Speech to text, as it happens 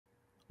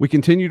We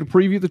continue to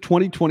preview the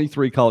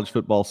 2023 college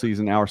football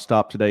season. Our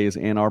stop today is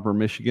Ann Arbor,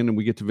 Michigan, and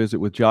we get to visit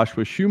with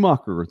Joshua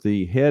Schumacher,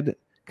 the head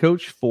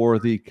coach for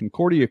the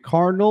Concordia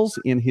Cardinals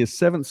in his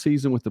 7th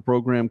season with the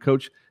program.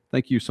 Coach,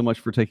 thank you so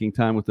much for taking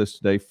time with us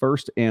today.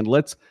 First, and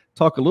let's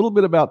talk a little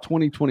bit about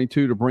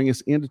 2022 to bring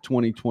us into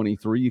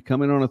 2023. You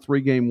come in on a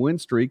 3-game win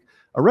streak,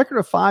 a record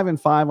of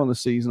 5-5 on the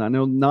season. I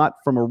know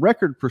not from a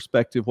record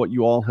perspective what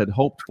you all had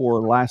hoped for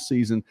last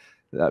season.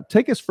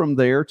 Take us from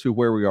there to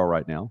where we are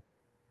right now.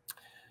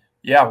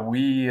 Yeah,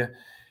 we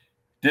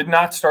did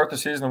not start the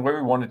season the way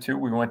we wanted to.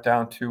 We went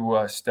down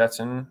to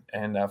Stetson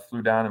and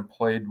flew down and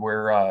played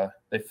where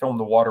they filmed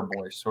the Water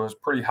Boys. So it was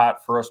pretty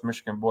hot for us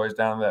Michigan boys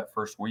down that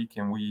first week,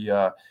 and we,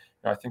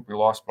 I think we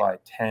lost by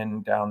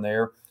 10 down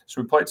there.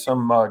 So we played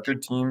some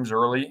good teams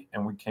early,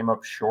 and we came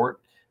up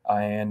short.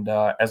 And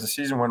as the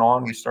season went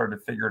on, we started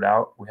to figure it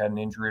out. We had an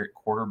injury at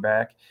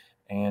quarterback,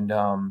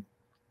 and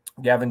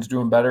Gavin's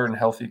doing better and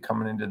healthy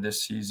coming into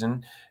this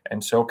season.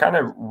 And so kind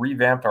of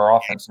revamped our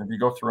offense. And if you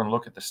go through and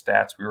look at the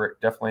stats, we were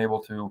definitely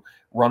able to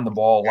run the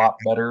ball a lot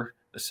better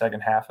the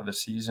second half of the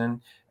season.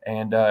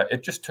 And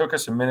it just took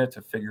us a minute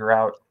to figure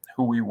out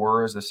who we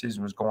were as the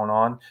season was going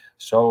on.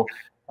 So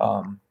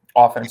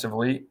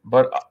offensively,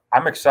 but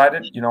I'm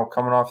excited,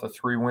 coming off the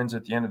 3 wins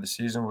at the end of the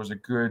season was a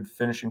good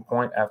finishing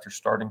point after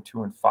starting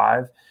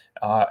 2-5.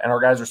 And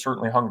our guys are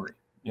certainly hungry.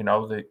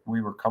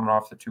 We were coming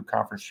off the 2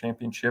 conference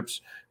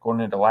championships going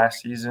into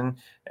last season.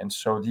 And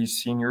so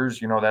these seniors,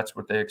 that's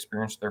what they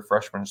experienced their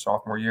freshman and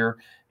sophomore year.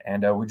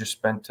 And we just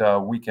spent a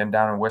weekend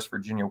down in West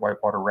Virginia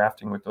whitewater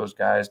rafting with those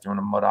guys, doing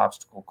a mud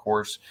obstacle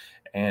course.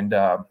 And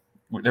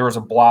there was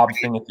a blob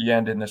thing at the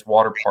end in this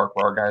water park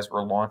where our guys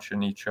were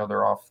launching each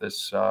other off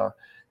this,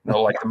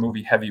 like the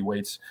movie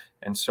Heavyweights.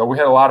 And so we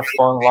had a lot of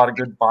fun, a lot of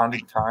good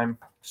bonding time.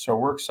 So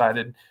we're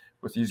excited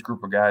with these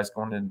group of guys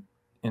going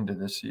into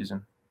this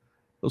season.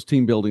 Those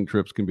team building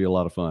trips can be a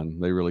lot of fun.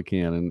 They really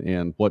can.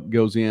 And what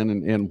goes in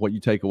and what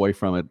you take away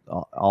from it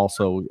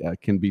also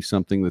can be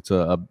something that's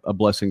a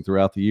blessing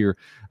throughout the year.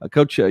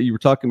 Coach, you were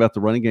talking about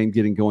the running game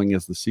getting going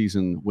as the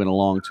season went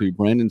along too.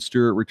 Brandon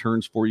Stewart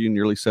returns for you,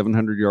 nearly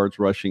 700 yards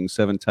rushing,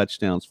 7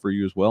 touchdowns for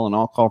you as well, an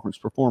all-conference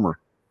performer.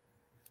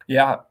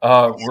 Yeah,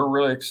 we're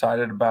really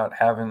excited about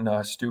having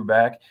Stu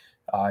back.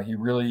 He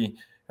really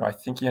 – I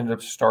think he ended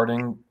up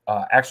starting.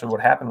 Actually,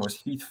 what happened was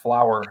Heath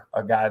Flower,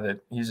 a guy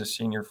that he's a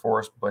senior for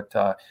us, but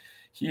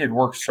he had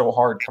worked so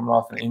hard coming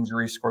off an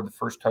injury, scored the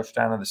first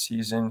touchdown of the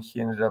season. He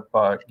ended up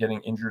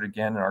getting injured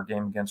again in our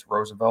game against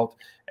Roosevelt.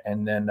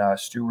 And then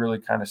Stu really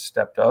kind of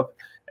stepped up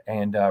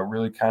and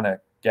really kind of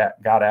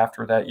got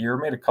after that year,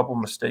 made a couple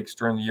mistakes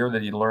during the year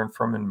that he learned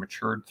from and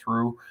matured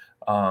through.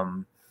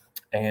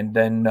 And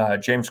then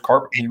James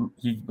Carpenter,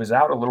 he was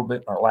out a little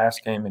bit in our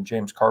last game, and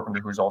James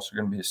Carpenter, who's also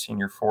going to be a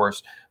senior for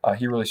us,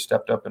 he really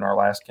stepped up in our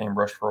last game,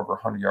 rushed for over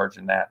 100 yards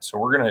in that. So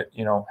we're going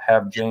to,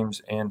 have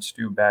James and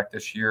Stu back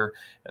this year,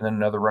 and then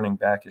another running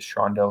back is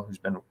Shondell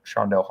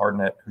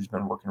Hardnett, who's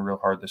been working real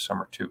hard this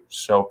summer too.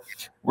 So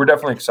we're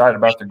definitely excited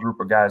about the group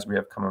of guys we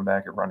have coming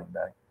back at running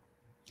back.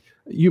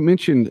 You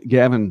mentioned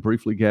Gavin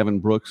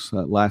Brooks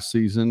last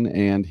season,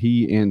 and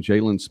he and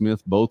Jalen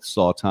Smith both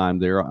saw time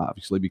there,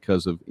 obviously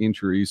because of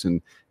injuries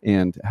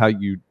and how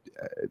you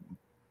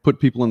put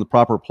people in the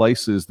proper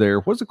places there.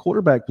 What does the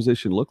quarterback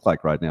position look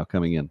like right now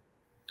coming in?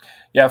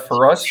 Yeah,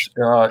 for us,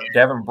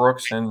 Gavin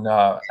Brooks and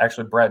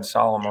actually Brad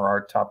Solomon are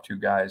our top 2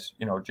 guys.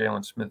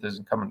 Jalen Smith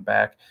isn't coming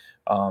back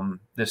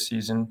this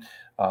season,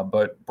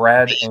 but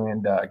Brad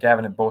and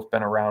Gavin have both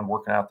been around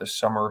working out this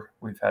summer.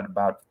 We've had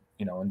about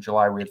in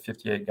July, we had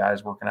 58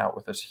 guys working out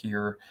with us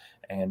here,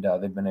 and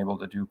they've been able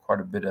to do quite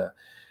a bit of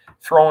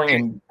throwing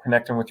and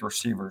connecting with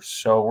receivers.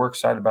 So we're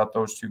excited about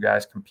those 2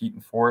 guys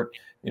competing for it.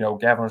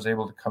 Gavin was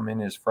able to come in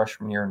his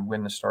freshman year and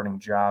win the starting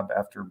job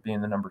after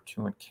being the number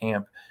 2 in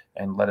camp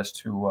and led us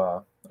to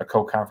a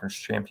co-conference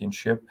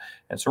championship.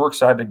 And so we're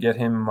excited to get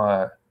him,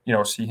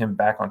 see him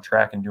back on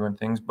track and doing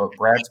things. But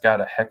Brad's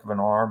got a heck of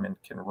an arm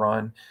and can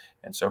run.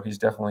 And so he's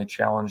definitely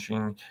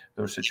challenging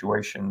those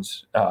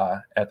situations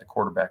at the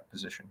quarterback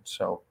position.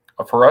 So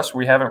for us,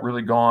 we haven't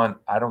really gone,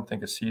 I don't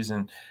think, a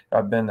season.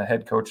 I've been the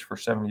head coach for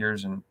 7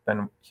 years and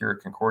been here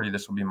at Concordia.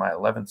 This will be my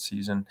 11th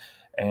season.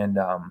 And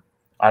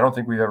I don't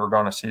think we've ever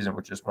gone a season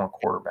with just one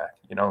quarterback,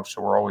 so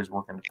we're always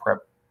working to prep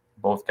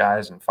both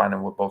guys and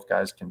finding what both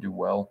guys can do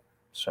well.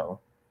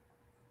 So.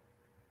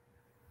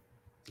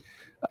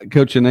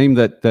 Coach, a name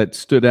that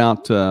stood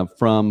out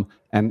from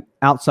an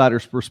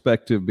outsider's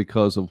perspective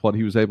because of what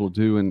he was able to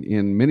do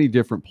in many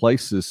different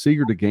places.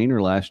 Seeger DeGainer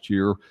last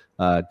year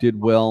did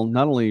well,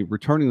 not only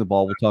returning the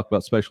ball, we'll talk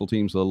about special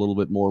teams a little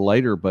bit more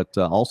later, but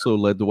also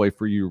led the way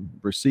for you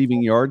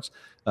receiving yards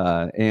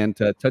and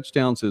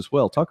touchdowns as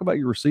well. Talk about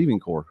your receiving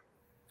core.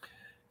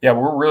 Yeah,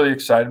 we're really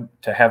excited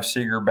to have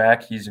Seeger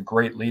back. He's a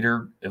great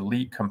leader,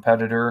 elite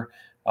competitor,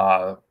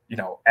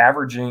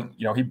 averaging,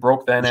 he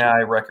broke the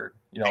NAI record.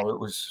 It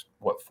was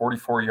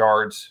 44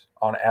 yards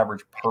on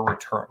average per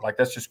return. Like,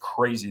 that's just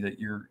crazy that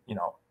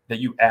that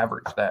you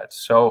average that.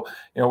 So,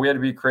 we had to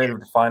be creative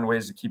to find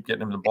ways to keep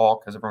getting him the ball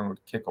because everyone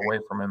would kick away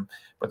from him.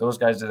 But those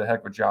guys did a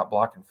heck of a job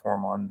blocking for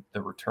him on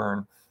the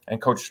return. And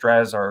Coach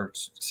Straz, our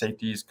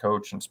safeties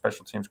coach and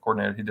special teams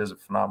coordinator, he does a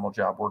phenomenal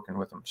job working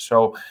with them.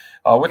 So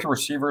with the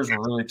receivers,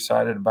 we're really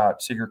excited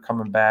about Seeger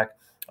coming back.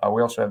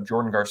 We also have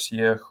Jordan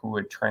Garcia, who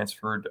had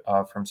transferred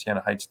from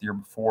Siena Heights the year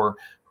before,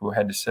 who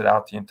had to sit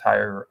out the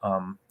entire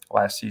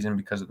last season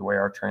because of the way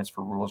our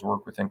transfer rules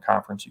work within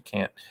conference.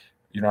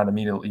 You're not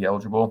immediately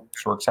eligible.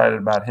 So we're excited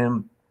about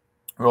him.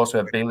 We also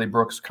have Bailey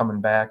Brooks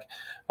coming back,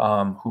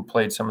 who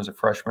played some as a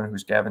freshman,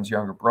 who's Gavin's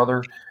younger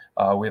brother.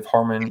 We have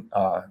Harmon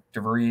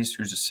DeVries,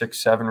 who's a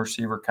 6'7"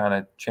 receiver, kind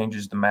of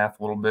changes the math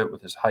a little bit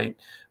with his height,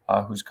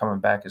 who's coming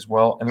back as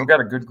well. And we've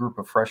got a good group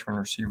of freshman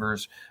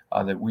receivers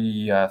that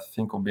we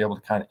think will be able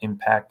to kind of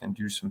impact and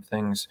do some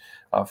things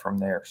from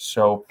there.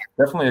 So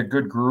definitely a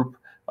good group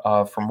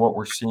from what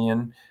we're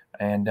seeing,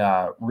 and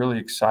really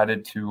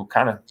excited to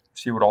kind of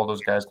see what all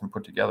those guys can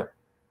put together.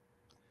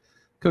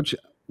 Coach,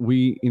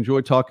 we enjoy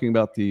talking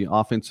about the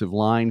offensive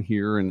line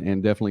here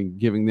and definitely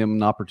giving them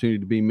an opportunity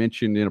to be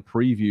mentioned in a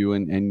preview.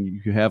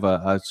 And you have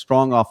a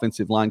strong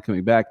offensive line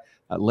coming back,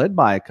 led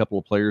by a couple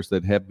of players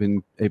that have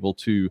been able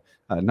to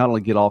not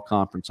only get all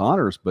conference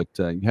honors, but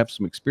you have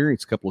some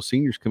experience, a couple of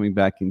seniors coming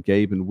back in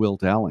Gabe and Will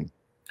Dowling.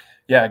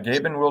 Yeah,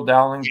 Gabe and Will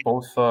Dowling,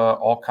 both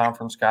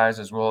all-conference guys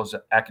as well as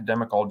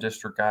academic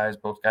all-district guys.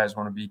 Both guys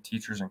want to be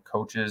teachers and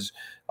coaches,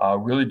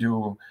 really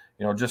do,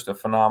 just a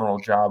phenomenal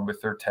job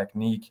with their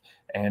technique.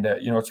 And,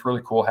 it's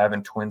really cool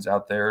having twins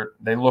out there.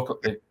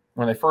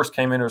 When they first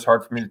came in, it was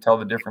hard for me to tell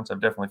the difference.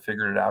 I've definitely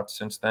figured it out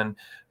since then.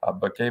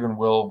 But Gabe and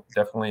Will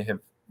definitely have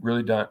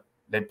really done –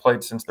 they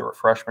played since they were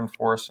freshmen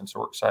for us, and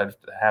so we're excited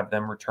to have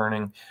them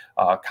returning.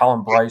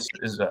 Colin Bryce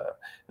is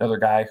another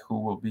guy who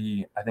will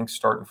be, I think,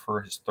 starting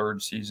for his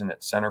third season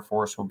at center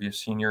for us, will be a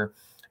senior.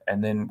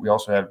 And then we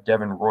also have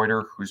Devin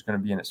Reuter, who's going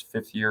to be in his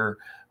fifth year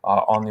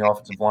on the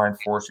offensive line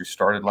for us, who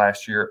started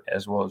last year,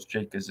 as well as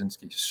Jake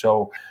Gazinski.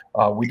 So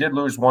we did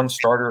lose one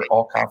starter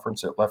all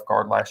conference at left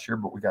guard last year,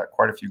 but we got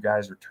quite a few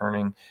guys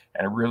returning,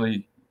 and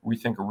we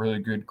think a really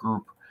good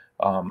group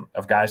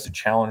of guys to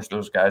challenge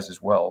those guys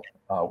as well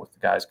with the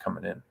guys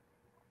coming in.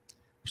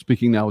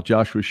 Speaking now with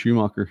Joshua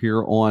Schumacher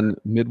here on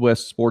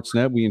Midwest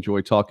Sportsnet. We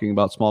enjoy talking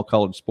about small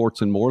college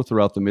sports and more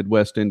throughout the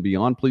Midwest and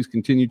beyond. Please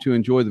continue to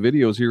enjoy the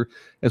videos here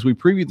as we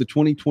preview the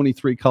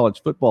 2023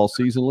 college football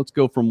season. Let's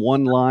go from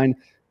one line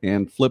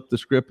and flip the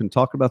script and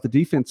talk about the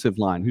defensive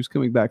line. Who's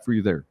coming back for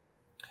you there?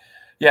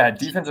 Yeah,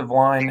 defensive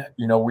line,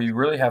 we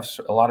really have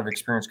a lot of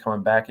experience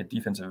coming back at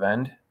defensive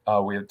end.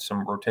 We had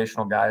some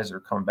rotational guys that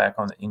are coming back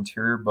on the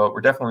interior, but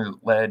we're definitely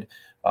led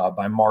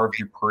by Marv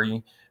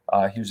Dupree.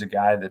 He was a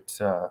guy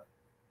that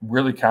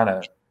really kind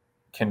of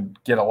can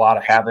get a lot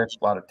of havoc,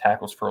 a lot of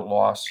tackles for a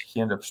loss. He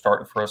ended up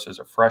starting for us as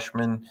a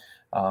freshman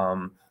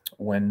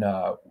when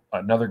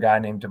another guy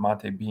named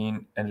DeMonte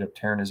Bean ended up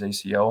tearing his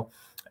ACL.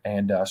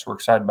 And so we're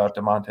excited about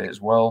DeMonte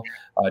as well.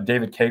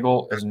 David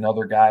Cagle is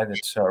another guy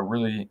that's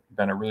really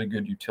been a really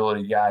good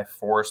utility guy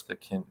for us.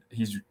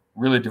 He's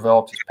really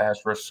developed his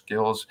pass rush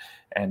skills,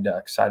 and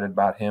excited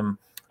about him.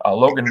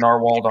 Logan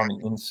Narwald on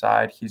the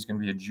inside. He's going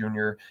to be a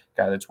junior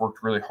guy that's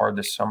worked really hard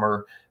this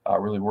summer,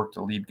 really worked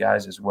to lead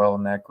guys as well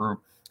in that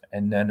group.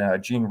 And then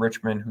Gene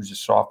Richmond, who's a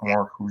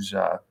sophomore, who's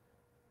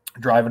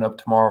driving up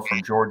tomorrow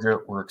from Georgia.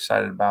 We're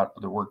excited about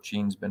the work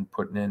Gene's been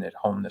putting in at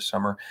home this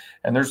summer.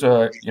 And there's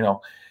a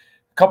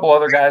couple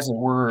other guys that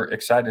we're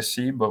excited to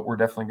see, but we're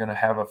definitely going to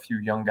have a few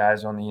young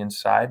guys on the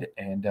inside,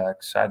 and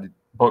excited.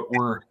 But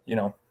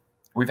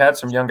we've had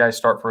some young guys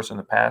start for us in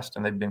the past,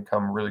 and they've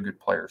become really good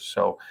players.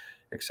 So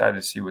excited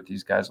to see what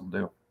these guys will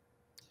do.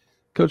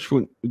 Coach,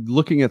 when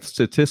looking at the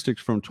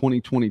statistics from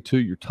 2022,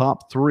 your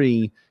top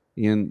three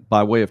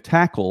by way of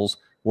tackles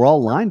were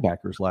all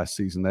linebackers last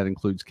season. That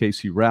includes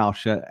Casey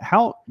Roush.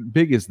 How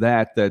big is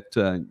that?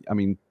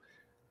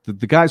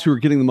 The guys who are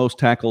getting the most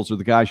tackles are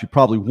the guys you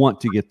probably want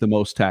to get the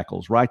most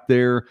tackles, right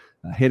there,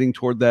 heading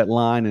toward that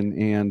line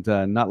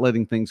and not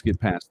letting things get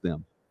past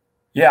them.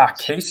 Yeah,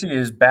 Casey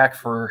is back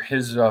for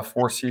his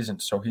fourth season,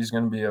 so he's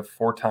going to be a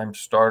four-time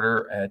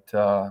starter at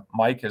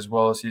Mich, as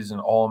well as he's an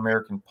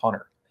All-American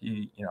punter.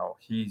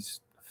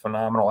 He's a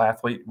phenomenal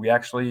athlete. We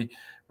actually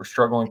were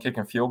struggling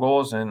kicking field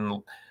goals,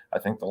 and I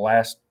think the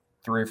last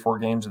 3 or 4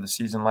 games of the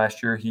season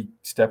last year, he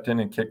stepped in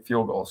and kicked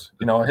field goals.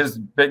 His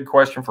big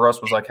question for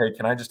us was like, hey,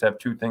 can I just have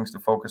 2 things to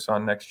focus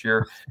on next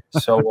year?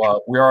 So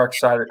we are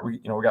excited. We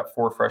got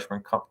 4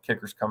 freshman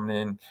kickers coming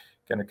in,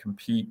 going to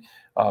compete.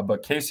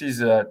 But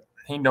Casey's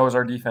he knows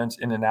our defense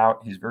in and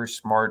out. He's very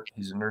smart.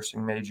 He's a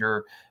nursing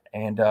major.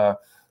 And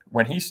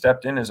when he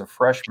stepped in as a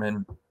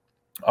freshman,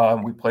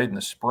 we played in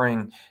the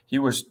spring. He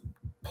was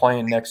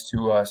playing next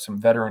to some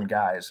veteran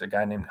guys, a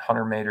guy named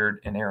Hunter Maynard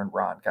and Aaron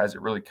Ron, guys that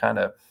really kind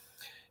of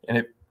 –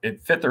 and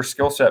it fit their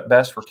skill set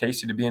best for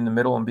Casey to be in the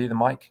middle and be the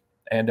Mich.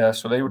 And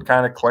so they would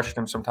kind of question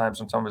him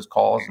sometimes on some of his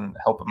calls and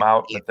help him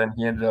out. But then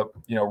he ended up,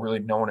 really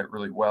knowing it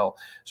really well.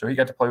 So he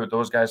got to play with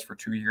those guys for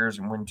 2 years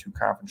and win 2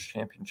 conference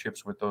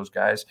championships with those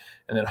guys.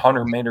 And then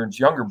Hunter Maynard's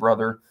younger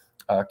brother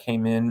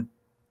came in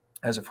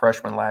as a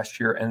freshman last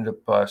year, ended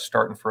up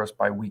starting for us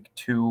by week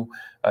 2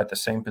 at the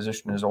same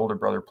position his older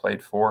brother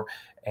played for.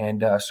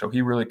 And so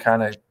he really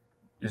kind of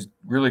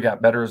really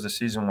got better as the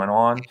season went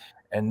on.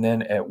 And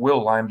then at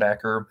will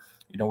linebacker,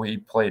 we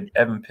played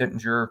Evan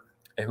Pittenger,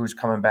 who's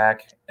coming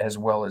back, as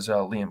well as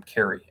Liam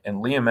Carey. And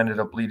Liam ended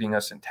up leading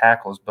us in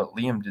tackles, but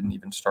Liam didn't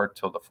even start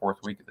till the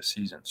 4th week of the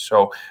season.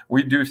 So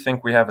we do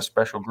think we have a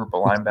special group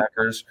of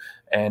linebackers,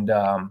 and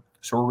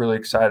so we're really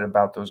excited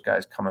about those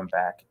guys coming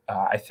back.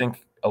 I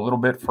think a little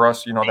bit for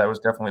us, that was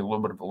definitely a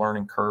little bit of a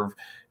learning curve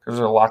because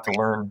there's a lot to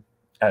learn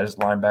as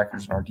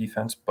linebackers in our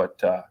defense.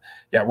 But,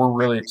 yeah, we're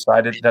really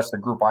excited. That's the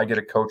group I get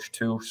to coach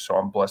too, so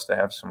I'm blessed to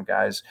have some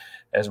guys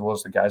as well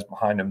as the guys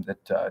behind them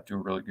that do a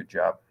really good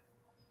job.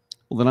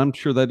 Well, then I'm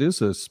sure that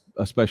is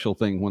a special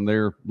thing when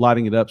they're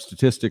lighting it up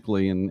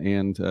statistically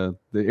and the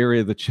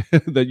area that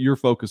that you're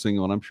focusing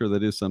on. I'm sure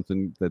that is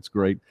something that's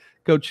great.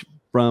 Coach,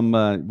 from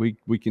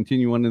we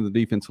continue on in the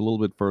defense a little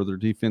bit further.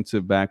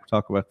 Defensive back, we'll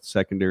talk about the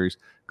secondaries.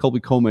 Colby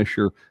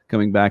Colmisher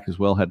coming back as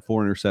well, had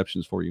 4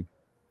 interceptions for you.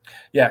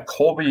 Yeah,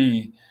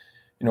 Colby's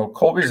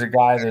a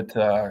guy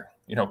that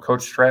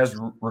Coach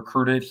Straz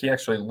recruited. He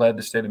actually led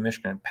the state of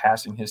Michigan in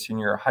passing his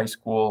senior year of high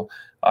school.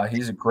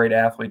 He's a great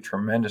athlete,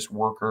 tremendous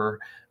worker.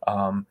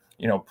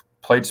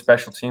 Played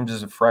special teams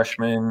as a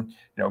freshman.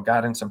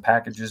 Got in some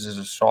packages as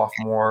a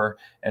sophomore.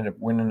 Ended up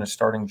winning a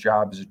starting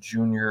job as a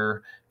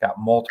junior. Got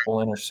multiple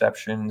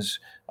interceptions,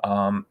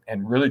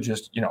 and really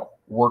just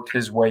worked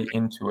his way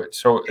into it.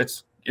 So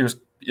it's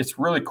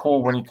really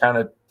cool when you kind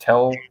of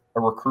tell a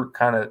recruit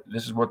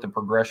this is what the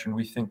progression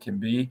we think can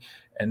be,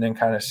 and then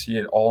kind of see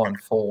it all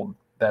unfold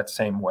that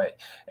same way.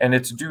 And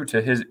it's due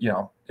to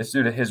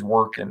his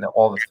work and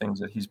all the things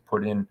that he's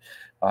put in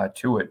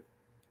to it.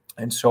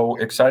 And so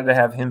excited to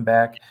have him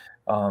back.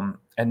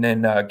 And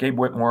then Gabe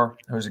Whitmore,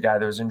 who's a guy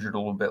that was injured a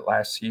little bit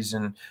last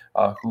season,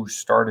 who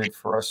started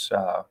for us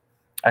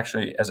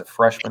actually as a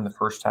freshman the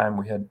first time.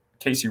 We had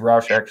Casey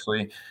Roush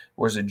actually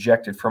was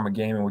ejected from a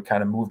game, and we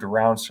kind of moved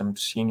around some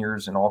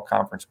seniors and all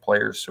conference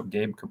players so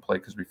Gabe could play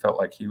because we felt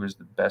like he was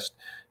the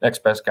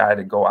next best guy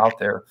to go out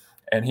there.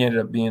 And he ended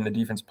up being the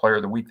defense player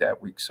of the week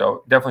that week.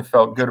 So definitely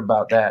felt good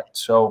about that.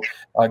 So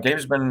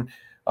Gabe's been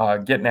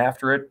getting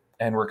after it,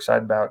 and we're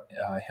excited about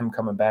him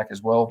coming back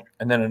as well.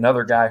 And then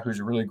another guy who's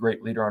a really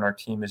great leader on our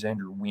team is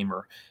Andrew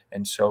Weimer.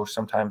 And so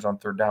sometimes on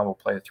third down, we'll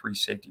play a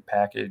 3-safety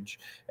package.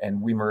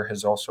 And Weimer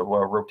has also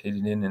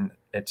rotated in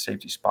at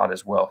safety spot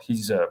as well.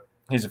 He's a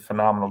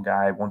phenomenal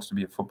guy, wants to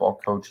be a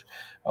football coach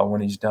when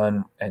he's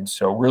done. And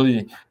so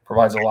really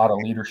provides a lot of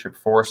leadership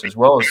for us, as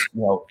well as,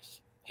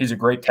 he's a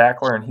great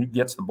tackler and he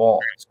gets the ball.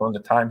 So in the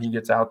time he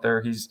gets out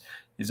there, he's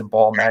a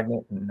ball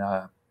magnet and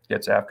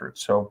gets after it.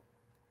 So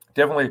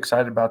definitely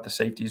excited about the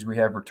safeties we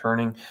have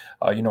returning.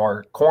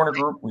 Our corner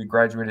group, we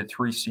graduated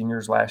 3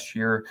 seniors last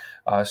year.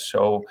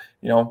 So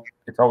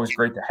it's always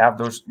great to have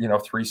those,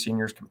 3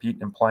 seniors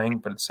competing and playing,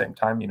 but at the same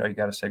time, you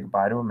got to say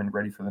goodbye to them and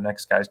ready for the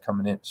next guys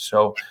coming in.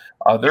 So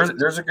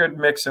there's a good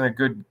mix and a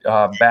good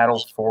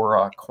battle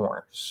for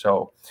corners.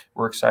 So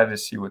we're excited to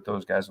see what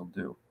those guys will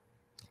do.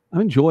 I'm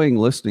enjoying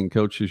listening,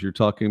 Coach, as you're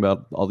talking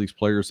about all these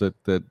players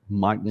that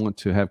might want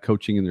to have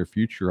coaching in their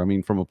future. I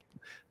mean, from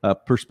a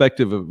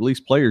perspective of at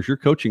least players, your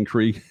coaching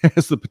tree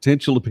has the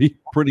potential to be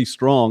pretty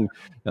strong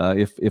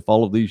if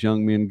all of these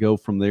young men go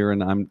from there.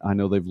 And I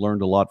know they've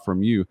learned a lot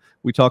from you.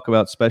 We talk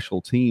about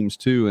special teams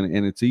too,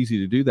 and it's easy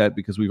to do that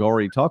because we've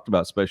already talked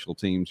about special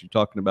teams. You're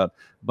talking about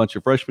a bunch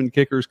of freshman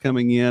kickers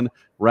coming in,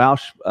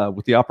 Roush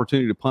with the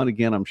opportunity to punt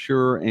again, I'm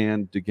sure,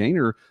 and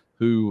DeGainer,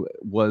 who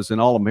was an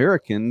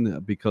All-American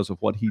because of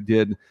what he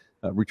did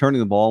returning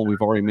the ball. We've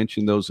already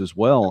mentioned those as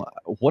well.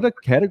 What a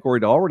category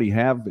to already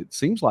have. It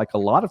seems like a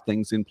lot of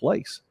things in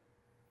place.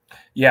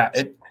 Yeah.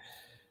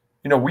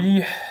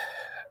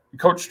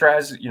 Coach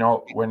Straz,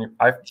 when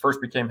I first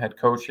became head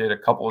coach, he had a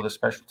couple of the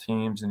special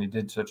teams and he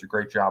did such a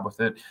great job with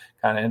it,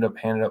 kind of ended up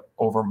handing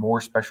over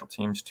more special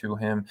teams to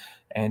him.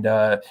 And,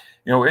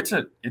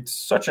 it's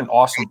such an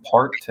awesome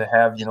part to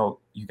have,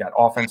 you got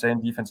offense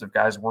and defensive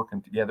guys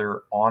working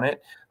together on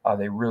it.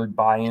 They really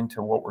buy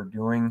into what we're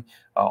doing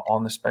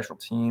on the special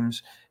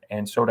teams.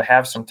 And so to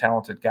have some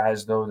talented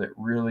guys, though, that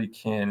really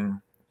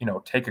can,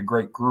 take a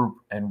great group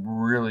and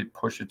really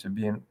push it to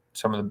being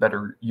some of the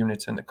better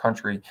units in the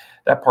country,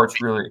 that part's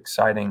really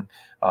exciting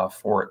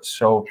for it.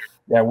 So,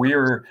 yeah, we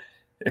are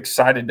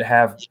excited to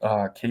have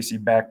Casey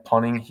back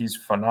punting. He's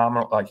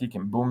phenomenal. Like, he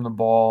can boom the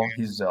ball.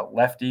 He's a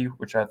lefty,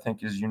 which I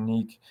think is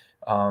unique,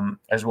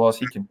 as well as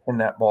he can pin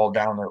that ball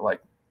down there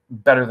like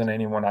better than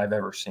anyone I've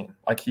ever seen.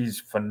 Like, he's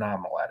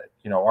phenomenal at it.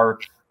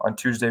 On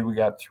Tuesday we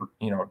got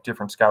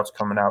different scouts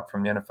coming out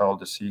from the NFL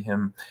to see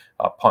him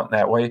punt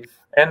that way,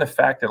 and the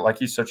fact that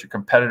he's such a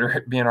competitor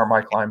at being our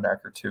Mike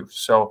linebacker too.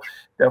 So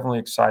definitely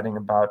exciting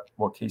about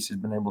what Casey's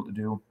been able to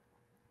do.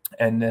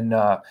 And then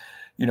at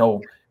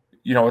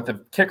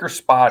the kicker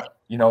spot,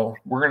 we're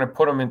going to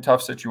put him in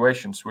tough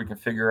situations so we can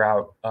figure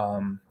out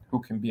who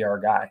can be our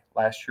guy.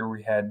 Last year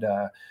we had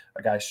a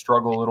guy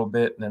struggle a little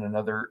bit, and then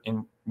another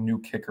new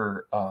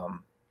kicker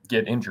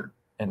get injured.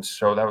 And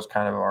so that was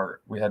kind of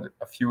we had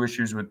a few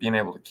issues with being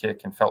able to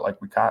kick and felt like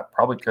we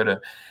probably could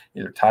have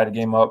either tied a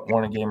game up,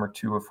 won a game or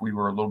two if we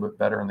were a little bit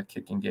better in the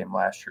kicking game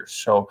last year.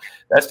 So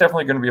that's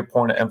definitely going to be a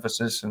point of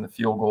emphasis in the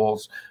field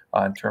goals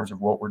in terms of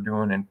what we're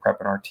doing and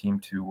prepping our team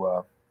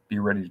to be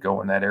ready to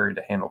go in that area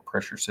to handle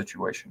pressure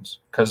situations.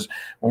 Because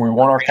when we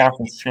won our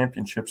conference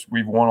championships,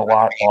 we've won a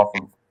lot off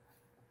of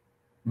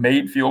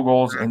made field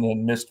goals and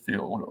then missed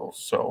field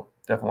goals. So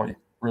definitely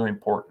really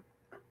important.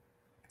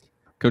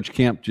 Coach,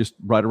 camp just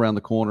right around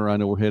the corner. I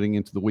know we're heading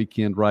into the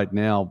weekend right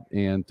now,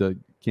 and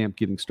camp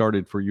getting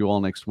started for you all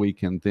next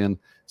week. And then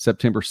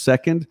September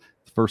 2nd,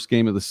 the first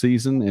game of the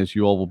season, as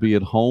you all will be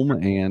at home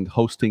and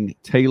hosting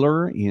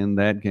Taylor in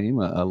that game,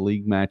 a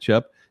league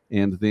matchup.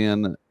 And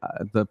then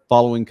the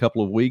following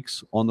couple of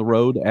weeks on the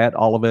road at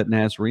Olivet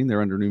Nazarene.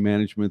 They're under new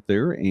management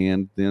there.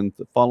 And then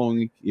the following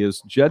week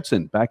is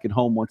Judson back at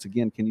home once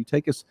again. Can you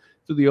take us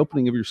through the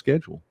opening of your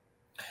schedule?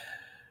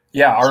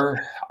 Yeah, our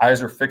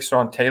eyes are fixed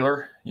on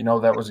Taylor.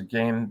 That was a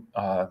game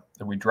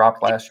that we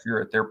dropped last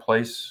year at their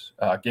place.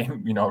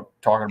 Game,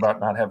 talking about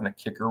not having a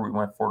kicker. We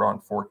went for it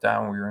on 4th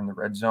down. We were in the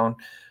red zone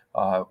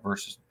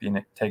versus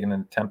taking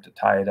an attempt to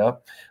tie it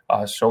up.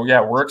 So, yeah,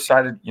 we're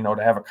excited, to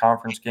have a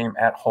conference game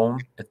at home.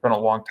 It's been a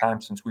long time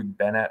since we've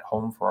been at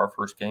home for our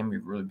first game.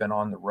 We've really been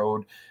on the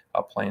road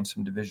playing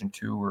some Division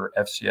II or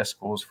FCS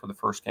schools for the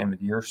first game of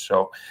the year.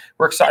 So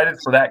we're excited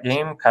for that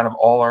game. Kind of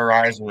all our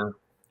eyes are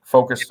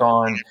focused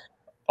on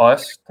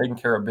us taking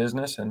care of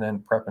business and then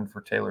prepping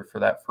for Taylor for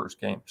that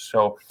first game.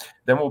 So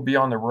then we'll be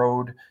on the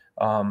road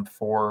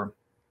we're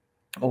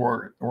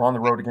on the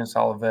road against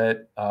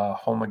Olivet,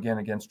 home again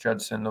against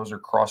Judson. Those are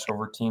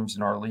crossover teams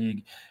in our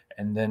league.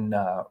 And then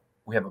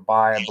we have a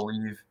bye, I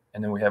believe,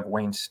 and then we have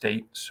Wayne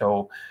State.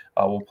 So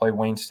we'll play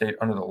Wayne State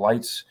under the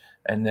lights.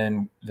 And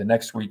then the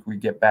next week we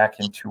get back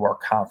into our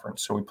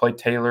conference. So we play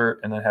Taylor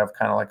and then have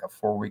kind of like a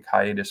 4-week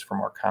hiatus from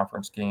our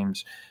conference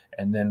games.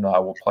 And then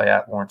we'll play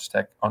at Lawrence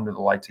Tech under the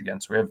lights again.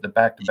 So we have the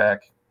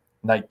back-to-back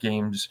night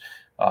games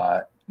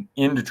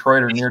in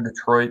Detroit or near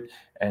Detroit,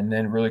 and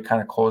then really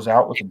kind of close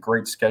out with a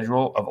great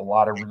schedule of a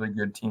lot of really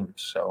good teams.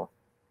 So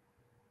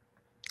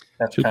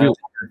that's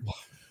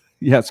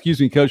yeah, excuse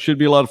me, Coach. Should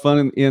be a lot of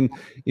fun in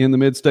the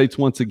Mid-States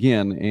once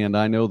again. And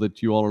I know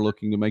that you all are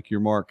looking to make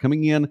your mark.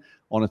 Coming in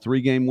on a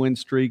 3-game win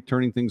streak,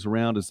 turning things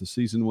around as the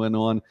season went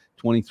on,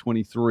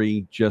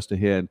 2023 just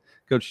ahead.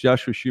 Coach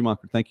Joshua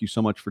Schumacher, thank you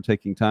so much for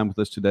taking time with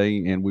us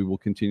today, and we will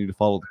continue to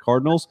follow the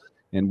Cardinals,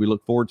 and we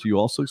look forward to you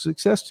also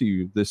success to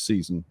you this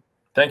season.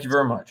 Thank you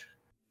very much.